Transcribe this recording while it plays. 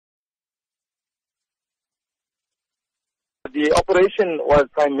The operation was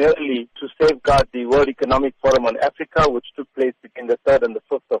primarily to safeguard the World Economic Forum on Africa, which took place between the 3rd and the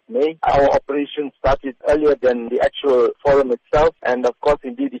 5th of May. Our operation started earlier than the actual forum itself, and of course,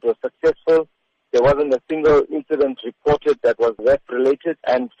 indeed, it was successful. There wasn't a single incident reported that was rep-related,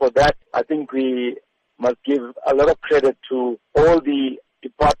 and for that, I think we must give a lot of credit to all the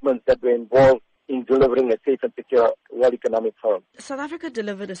departments that were involved in delivering a safe and secure World Economic Forum. South Africa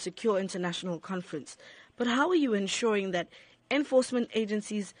delivered a secure international conference, but how are you ensuring that enforcement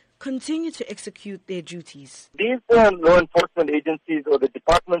agencies continue to execute their duties? These law enforcement agencies or the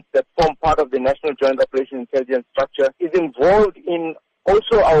departments that form part of the National Joint Operation Intelligence Structure is involved in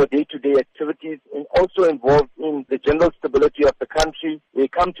also our day-to-day activities and also involved in the general stability of the country. We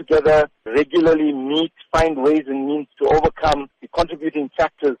come together, regularly meet, find ways and means to overcome the contributing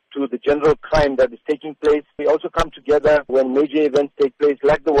factors to the general crime that is taking place. We also come together when major events take place,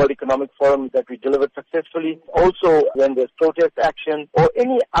 like the World Economic Forum that we delivered successfully. Also when there's protest action or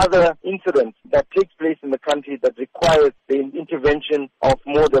any other incident that takes place in the country that requires the intervention of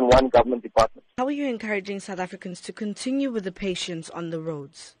more than one government department. How are you encouraging South Africans to continue with the patience on the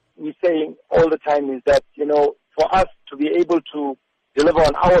roads? We're saying all the time is that, for us to be able to deliver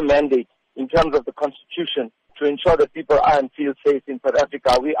on our mandate in terms of the Constitution to ensure that people are and feel safe in South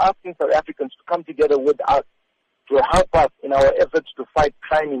Africa, we're asking South Africans to come together with us to help us in our efforts to fight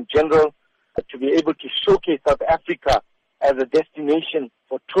crime in general, to be able to showcase South Africa as a destination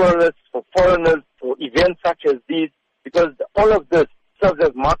for tourists, for foreigners, for events such as these, because all of this serves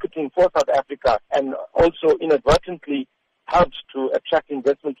as marketing for South Africa and also inadvertently helps to attract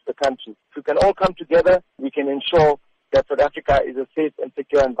investment to the country. If we can all come together, we can ensure that South Africa is a safe and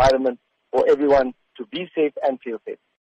secure environment for everyone to be safe and feel safe.